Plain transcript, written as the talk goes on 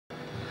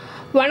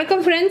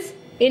வணக்கம் फ्रेंड्स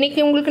இன்னைக்கு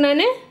உங்களுக்கு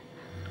நான்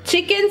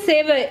chicken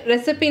சேவை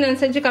ரெசிபி நான்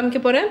செஞ்சு காமிக்க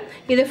போறேன்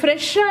இது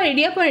ஃப்ரெஷா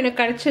இடியாப்பம் எனக்கு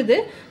கிடைச்சது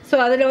சோ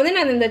அதுல வந்து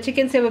நான் இந்த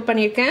chicken சேவை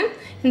பண்ணிருக்கேன்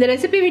இந்த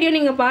ரெசிபி வீடியோ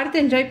நீங்க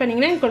பார்த்து என்ஜாய்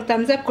பண்ணீங்கன்னா எனக்கு ஒரு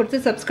thumbs up கொடுத்து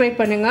subscribe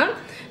பண்ணுங்க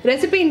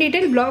ரெசிபி இன்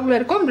டீடைல் blogல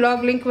இருக்கும்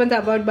blog link வந்து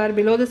about bar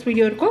below this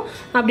video இருக்கும்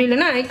அப்படி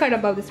இல்லனா I card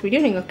above this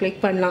video நீங்க click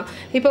பண்ணலாம்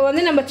இப்போ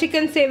வந்து நம்ம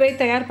chicken சேவை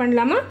தயார்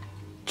பண்ணலாமா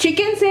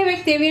chicken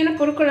சேவைக்கு தேவையான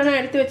பொருட்களை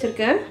நான் எடுத்து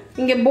வச்சிருக்கேன்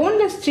இங்க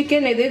boneless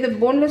chicken இது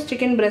boneless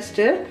chicken breast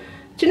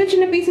சின்ன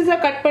சின்ன பீசஸா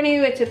கட் பண்ணி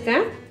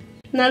வச்சிருக்கேன்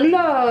நல்லா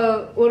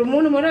ஒரு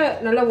 3 முறை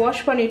நல்லா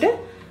வாஷ் பண்ணிட்டு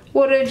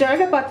ஒரு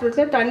ஜாட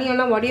பாத்திரத்துல தண்ணி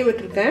எல்லாம் வடிய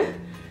விட்டுருக்கேன்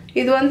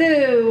இது வந்து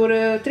ஒரு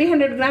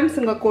 300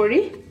 கிராம்ஸ்ங்க கோழி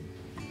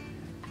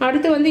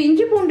அடுத்து வந்து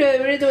இஞ்சி பூண்டு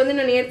விழுது வந்து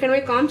நான்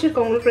ஏற்கனவே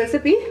காமிச்சிருக்கேன் உங்களுக்கு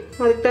ரெசிபி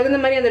அதுக்கு தகுந்த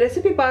மாதிரி அந்த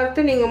ரெசிபி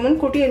பார்த்து நீங்க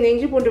முன்கூட்டி அந்த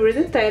இஞ்சி பூண்டு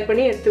விழுது தயார்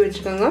பண்ணி எடுத்து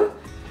வச்சுக்கோங்க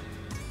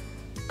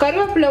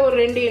கருவேப்பிலை ஒரு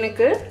 2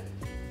 எனக்கு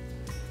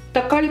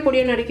தக்காளி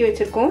பொடியை நறுக்கி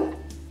வச்சிருக்கோம்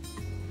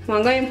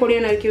வெங்காயம்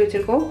பொடியை நறுக்கி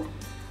வச்சிருக்கோம்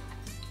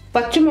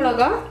பச்சை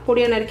மிளகாய்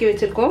பொடியா நறுக்கி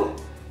வச்சிருக்கோம்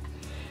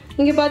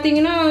இங்க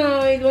பாத்தீங்கன்னா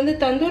இது வந்து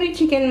tandoori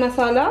chicken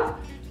masala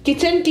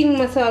kitchen king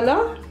masala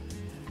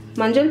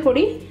மஞ்சள்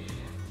பொடி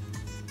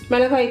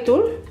மிளகாய்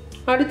தூள்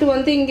அடுத்து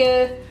வந்து இங்க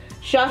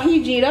ஷாஹி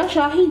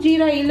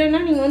ஜீரா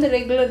இல்லனா நீங்க வந்து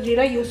ரெகுலர்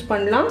ஜீரா யூஸ்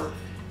பண்ணலாம்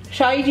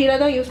ஷாஹி ஜீரா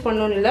தான் யூஸ்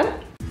பண்ணனும் இல்ல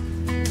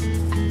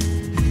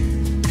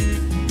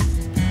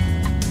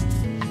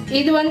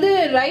இது வந்து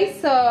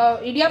ரைஸ்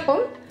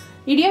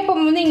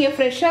இடியாப்பம் வந்து இங்க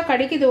ஃப்ரெஷா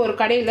கிடைக்குது ஒரு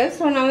கடையில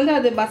சோ நான் வந்து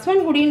அது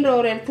பஸ்வன்குடின்ற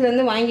ஒரு இடத்துல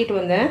இருந்து வாங்கிட்டு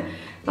வந்தேன்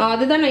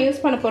அதுதான் நான் யூஸ்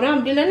பண்ண போறேன்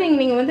அப்படி இல்லனா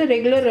நீங்க வந்து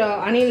ரெகுலர்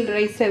அணில்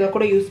ரைஸ் சேவை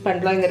கூட யூஸ்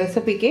பண்ணலாம் இந்த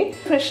ரெசிபிக்கு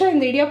ஃப்ரெஷா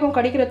இந்த இடியாப்பம்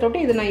கிடைக்கிற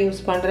தொட்டு இது நான்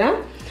யூஸ் பண்றேன்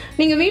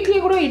நீங்க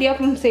வீட்லயே கூட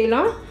இடியாப்பம்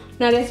செய்யலாம்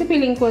நான் ரெசிபி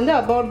லிங்க் வந்து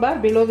about bar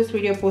below this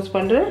video post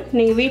பண்றேன்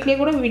நீங்க வீட்லயே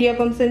கூட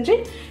இடியாப்பம் செஞ்சு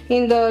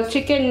இந்த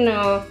chicken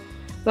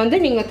வந்து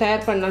நீங்க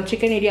தயார் பண்ணலாம்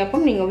chicken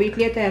இடியாப்பம் நீங்க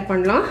வீட்லயே தயார்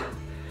பண்ணலாம்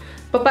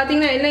இப்போ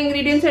பாத்தீங்கன்னா எல்லா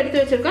ingredients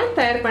எடுத்து வச்சிருக்கேன்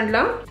தயார்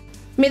பண்ணலாம்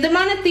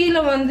மிதமான தீயில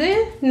வந்து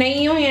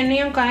நெய்யும்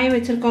எண்ணெயும் காய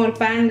வச்சிருக்கோம் ஒரு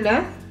panல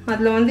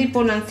அதுல வந்து இப்போ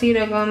நான்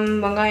சீரகம்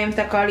வெங்காயம்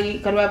தக்காளி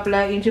கருவேப்பிலை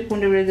இஞ்சி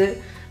பூண்டு விழுது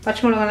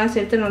பச்சை மிளகாய்லாம்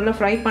சேர்த்து நல்லா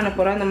ஃப்ரை பண்ண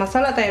போறேன் அந்த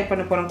மசாலா தயார்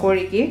பண்ண போறேன்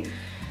கோழிக்கு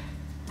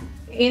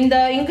இந்த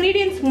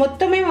ingredients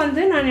மொத்தமே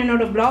வந்து நான்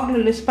என்னோட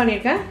blogல லிஸ்ட்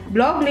பண்ணிருக்கேன்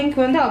blog link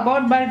வந்து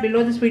about bar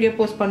below this video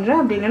post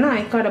பண்றேன் அப்படி இல்லனா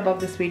I card above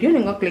this video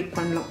நீங்க கிளிக்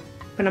பண்ணலாம்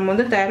இப்போ நம்ம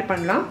வந்து தயார்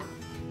பண்ணலாம்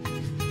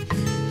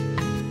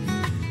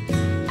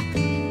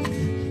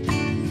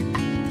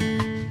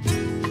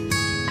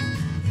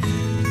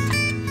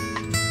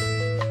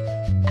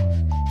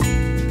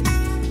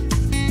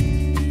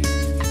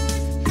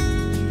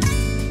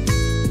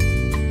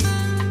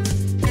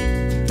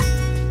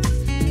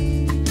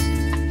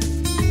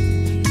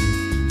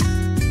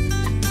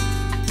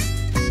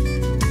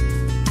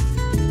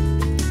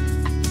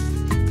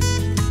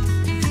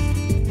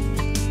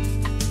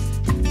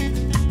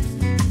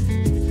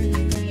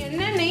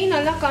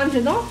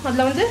காஞ்சதும்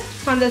அதுல வந்து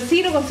அந்த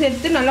சீரகம்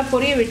சேர்த்து நல்லா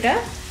பொரிய விட்டேன்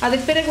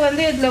அதுக்கு பிறகு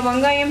வந்து இதுல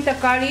வெங்காயம்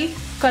தக்காளி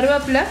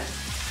கருவேப்பிலை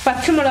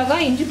பச்சை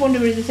மிளகாய் இஞ்சி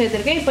பூண்டு விழுது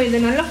சேர்த்திருக்கேன் இப்போ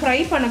இத நல்லா ஃப்ரை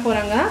பண்ண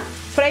போறாங்க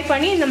ஃப்ரை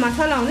பண்ணி இந்த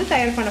மசாலா வந்து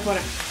தயார் பண்ண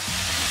போறேன்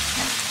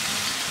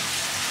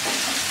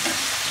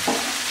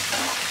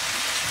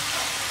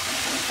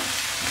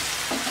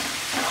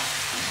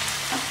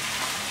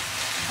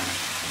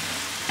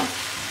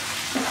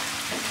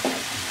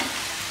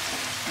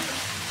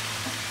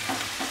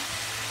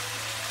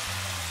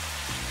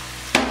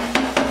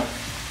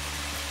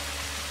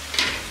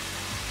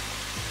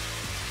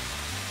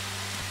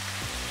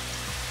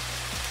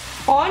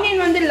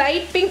ஆனியன் வந்து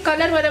லைட் பிங்க்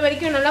கலர் வர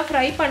வரைக்கும் நல்லா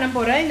ஃப்ரை பண்ண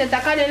போறேன் இந்த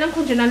தக்காளி எல்லாம்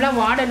கொஞ்சம் நல்லா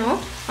வாடணும்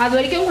அது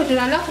வரைக்கும்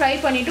கொஞ்சம் நல்லா ஃப்ரை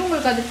பண்ணிட்டு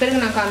உங்களுக்கு அதுக்கு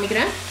பிறகு நான்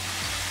காமிக்கிறேன்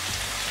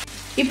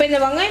இப்போ இந்த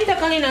வெங்காயம்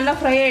தக்காளி நல்லா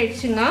ஃப்ரை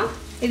ஆயிடுச்சுங்க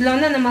இதுல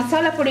வந்து அந்த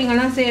மசாலா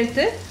பொடிங்கலாம்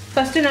சேர்த்து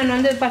ஃபர்ஸ்ட் நான்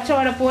வந்து பச்சை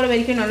வாடை போற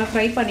வரைக்கும் நல்லா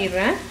ஃப்ரை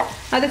பண்ணிடுறேன்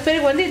அதுக்கு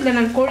பிறகு வந்து இதுல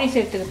நான் கோழி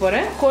சேர்த்துக்க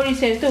போறேன் கோழி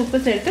சேர்த்து உப்பு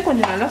சேர்த்து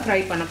கொஞ்சம் நல்லா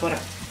ஃப்ரை பண்ண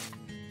போறேன்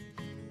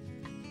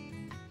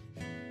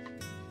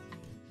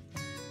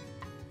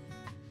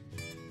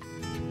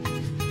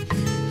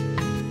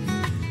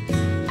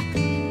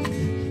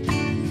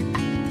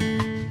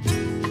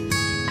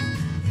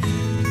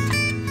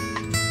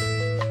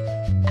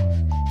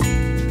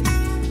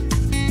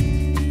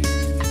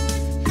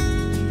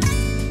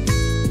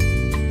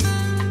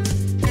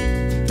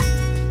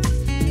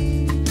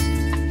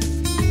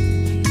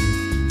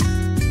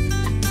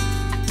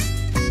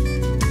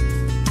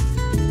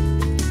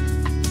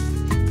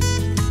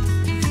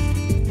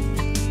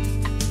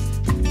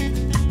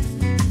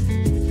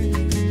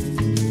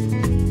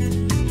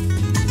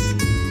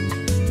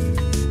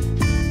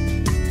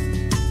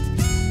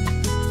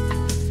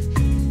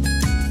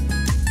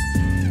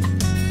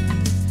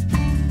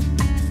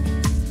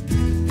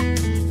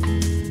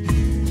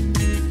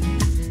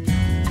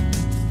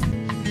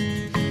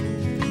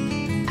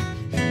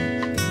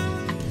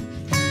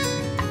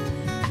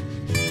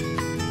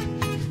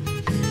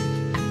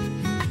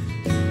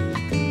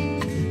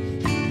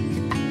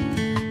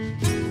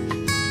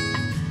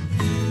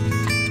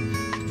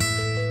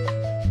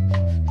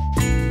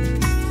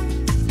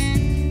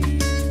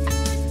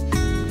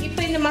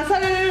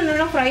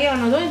ட்ரை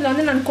ஆனதும் இதில்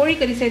வந்து நான்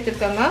கோழிக்கறி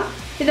சேர்த்துருக்கேங்க.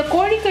 இந்த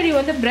கோழிக்கறி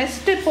வந்து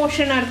பிரெஸ்ட்டு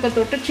போர்ஷனாக இருக்க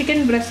தொட்டு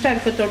சிக்கன் பிரெஸ்ட்டாக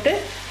இருக்க தொட்டு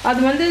அது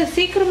வந்து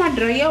சீக்கிரமாக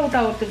ட்ரை அவுட்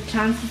ஆகிறதுக்கு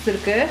சான்சஸ்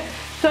இருக்குது.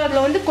 ஸோ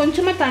அதில் வந்து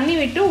கொஞ்சமாக தண்ணி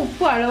விட்டு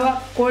உப்பு அளவாக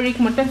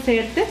கோழிக்கு மட்டும்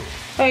சேர்த்து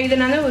இதை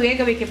நான்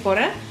வேக வைக்க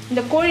போகிறேன்.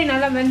 இந்த கோழி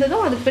நல்லா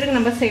வெந்ததும் அதுக்கு பிறகு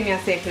நம்ம சேமியா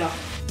சேர்க்கலாம்.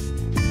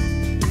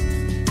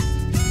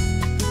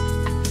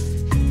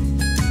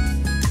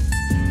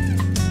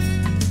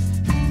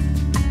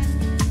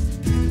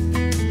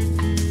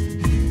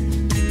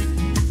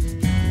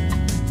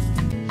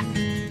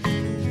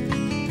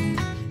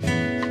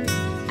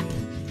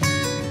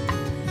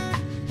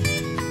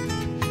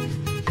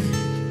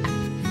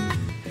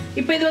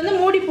 இப்போ இது வந்து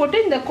மூடி போட்டு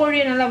இந்த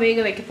கோழியை நல்லா வேக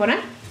வைக்க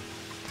போகிறேன்.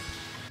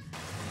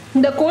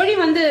 இந்த கோழி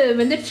வந்து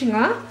வெந்துடுச்சுங்க.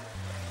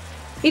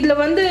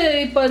 இதில் வந்து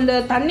இப்போ இந்த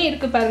தண்ணி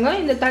இருக்குது பாருங்கள்,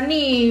 இந்த தண்ணி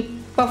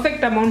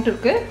பர்ஃபெக்ட் அமௌண்ட்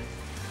இருக்குது.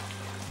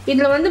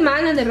 இதில் வந்து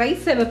மேலே இந்த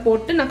ரைஸ் சேவை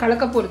போட்டு நான்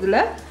கலக்க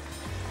போகிறதில்ல,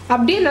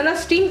 அப்படியே நல்லா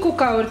ஸ்டீம்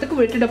குக்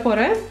ஆகிறதுக்கு விட்டுட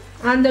போகிறேன்.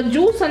 அந்த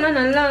ஜூஸ் எல்லாம்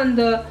நல்லா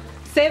அந்த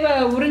சேவை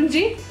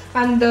உறிஞ்சி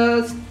அந்த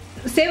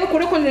சேவை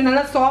கூட கொஞ்சம்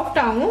நல்லா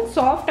சாஃப்ட் ஆகும்.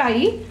 சாஃப்ட்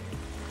ஆகி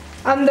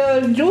அந்த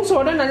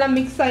ஜூஸோட நல்லா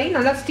மிக்ஸ் ஆகி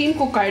நல்லா ஸ்டீம்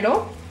குக்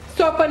ஆகிடும்.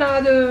 ஸோ அப்போ நான்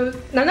அது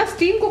நல்லா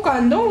ஸ்டீம் குக்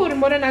ஆனதும் ஒரு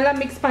முறை நல்லா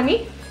மிக்ஸ் பண்ணி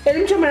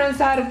எலுமிச்சம்பழம்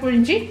சாறு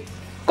புழிஞ்சி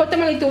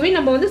கொத்தமல்லி தூவி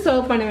நம்ம வந்து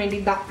சர்வ் பண்ண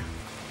வேண்டியது தான்.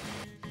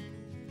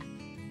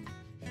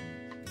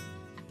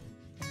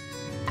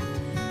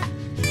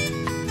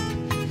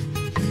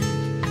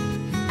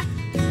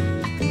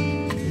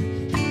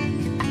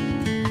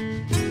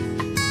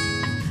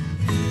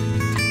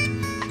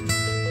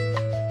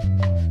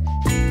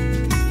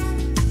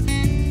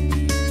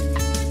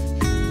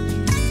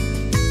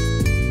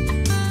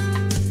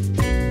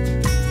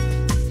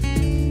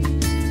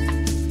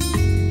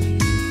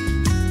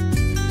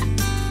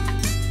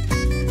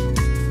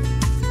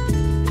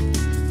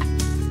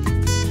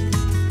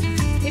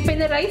 இப்போ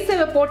இந்த ரைஸ்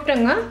சேவை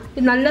போட்டுங்க,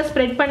 இது நல்லா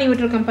ஸ்ப்ரெட் பண்ணி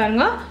விட்டுருக்கேன்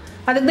பாருங்க.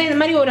 அதுக்கு தான் இந்த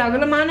மாதிரி ஒரு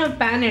அகலமான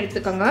பேன்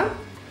எடுத்துக்கோங்க.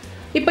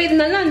 இப்போ இது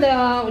நல்லா அந்த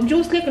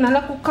ஜூஸ்லேயே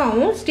நல்லா குக்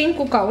ஆகும், ஸ்டீம்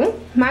குக் ஆகும்.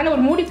 மேலே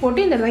ஒரு மூடி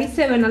போட்டு இந்த ரைஸ்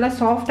சேவை நல்லா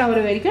சாஃப்ட்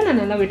ஆகிற வரைக்கும்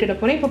நான் நல்லா விட்டுட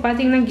போகிறேன். இப்போ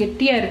பார்த்தீங்கன்னா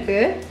கெட்டியாக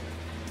இருக்குது.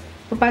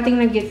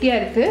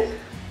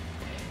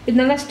 இது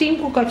நல்லா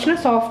ஸ்டீம் குக் ஆச்சுன்னா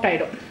சாஃப்ட்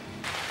ஆகிடும்.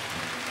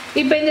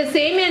 இப்போ இந்த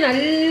சேமியா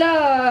நல்லா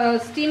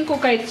ஸ்டீம்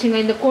குக் ஆகிடுச்சுங்க.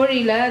 இந்த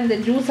கோழியில் இந்த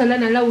ஜூஸ்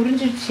எல்லாம் நல்லா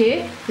உறிஞ்சிடுச்சு.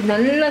 இது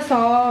நல்லா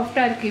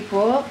சாஃப்டாக இருக்குது.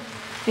 இப்போது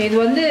இது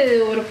வந்து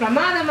ஒரு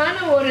பிரமாதமான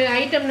ஒரு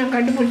ஐட்டம் நான்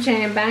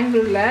கண்டுபிடிச்சேன்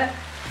பெங்களூரில்.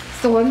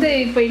 ஸோ வந்து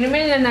இப்போ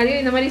இனிமேல் நான்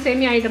நிறைய இந்த மாதிரி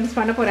சேமியா ஐட்டம்ஸ்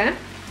பண்ண போகிறேன்.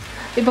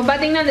 இப்போ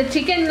பார்த்தீங்கன்னா அந்த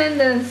சிக்கனில்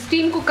இந்த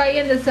ஸ்டீம் குக்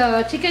ஆகி அந்த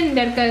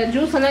சிக்கனில் இருக்க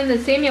ஜூஸ் எல்லாம் இந்த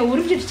சேமியா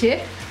உறிஞ்சிடுச்சு.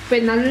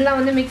 இப்போ நல்லா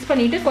வந்து மிக்ஸ்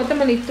பண்ணிவிட்டு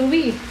கொத்தமல்லி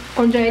தூவி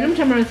கொஞ்சம்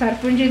எலுமிச்சம்பழம்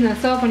சாறு புழிஞ்சு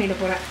நான் சர்வ் பண்ணிட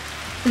போகிறேன்.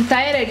 இது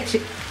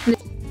தயாராகிடுச்சு.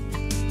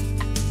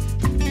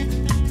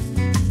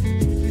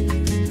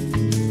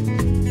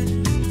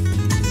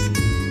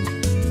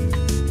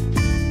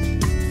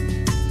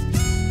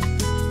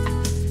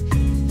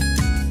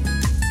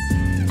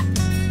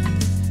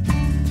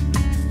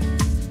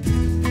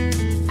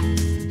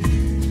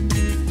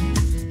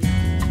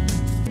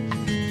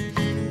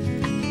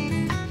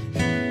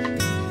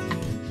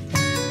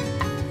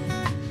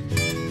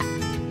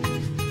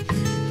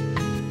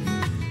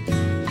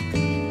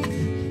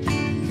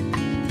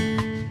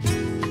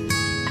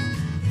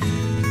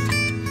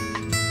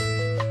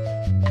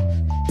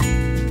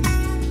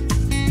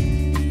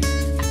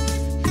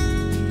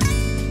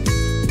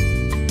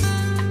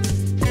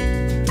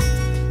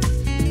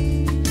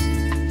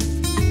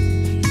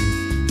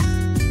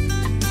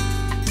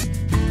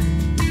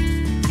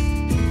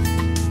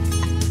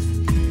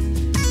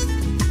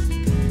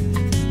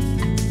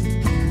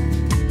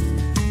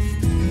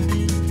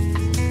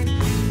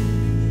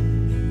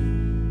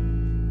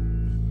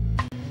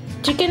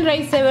 சிக்கன்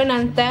ரைஸ் சேவை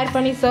நான் தயார்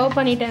பண்ணி சர்வ்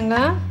பண்ணிட்டேங்க.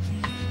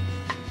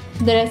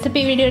 இந்த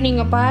ரெசிபி வீடியோ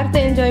நீங்கள் பார்த்து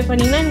என்ஜாய்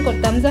பண்ணிங்கன்னா எனக்கு ஒரு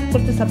தம்ஸ் அப்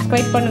கொடுத்து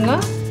சப்ஸ்கிரைப்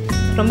பண்ணுங்கள்.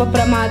 ரொம்ப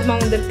பிரமாதமாக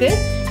வந்திருக்கு.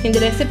 இந்த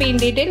ரெசிபி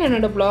இன் டீட்டெயில்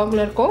என்னோடய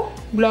ப்ளாகில் இருக்கும்.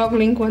 ப்ளாக்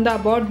லிங்க் வந்து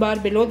about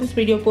bar below this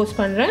video post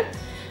பண்ணுறேன்.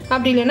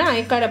 அப்படி இல்லைன்னா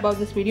ஐ கார்ட்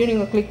அபவுட் திஸ் வீடியோ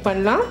நீங்கள் கிளிக்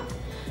பண்ணலாம்.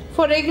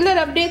 ஃபார்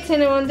ரெகுலர் அப்டேட்ஸ்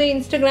என்னை வந்து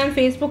இன்ஸ்டாகிராம்,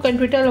 ஃபேஸ்புக் அண்ட்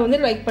ட்விட்டரில் வந்து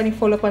லைக் பண்ணி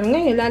ஃபாலோ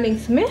பண்ணுங்கள். எல்லா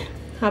லிங்க்ஸுமே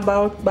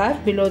about bar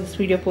below this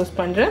video post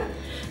பண்ணுறேன்.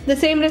 The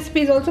same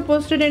recipe is also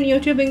posted in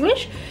YouTube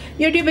English.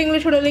 YouTube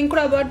English ஓட லிங்க்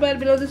கூட about bar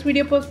below this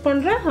video post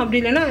பண்ணுறேன். அப்படி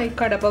இல்லைன்னா ஐ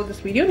கார்ட் about this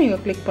video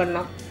நீங்கள் கிளிக்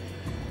பண்ணலாம்.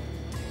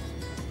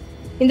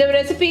 இந்த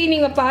ரெசிபி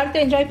நீங்கள்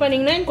பார்த்து என்ஜாய்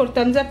பண்ணிங்கன்னா எனக்கு ஒரு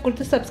தம்ஸ் அப்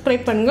கொடுத்து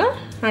சப்ஸ்கிரைப் பண்ணுங்கள்.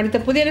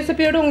 அடுத்த புதிய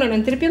ரெசிபியோடு உங்களை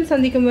நான் திருப்பியும்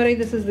சந்திக்கும் வரை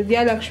this is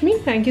Vidya Lakshmi.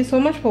 Thank you so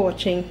much for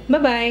watching.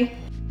 Bye bye.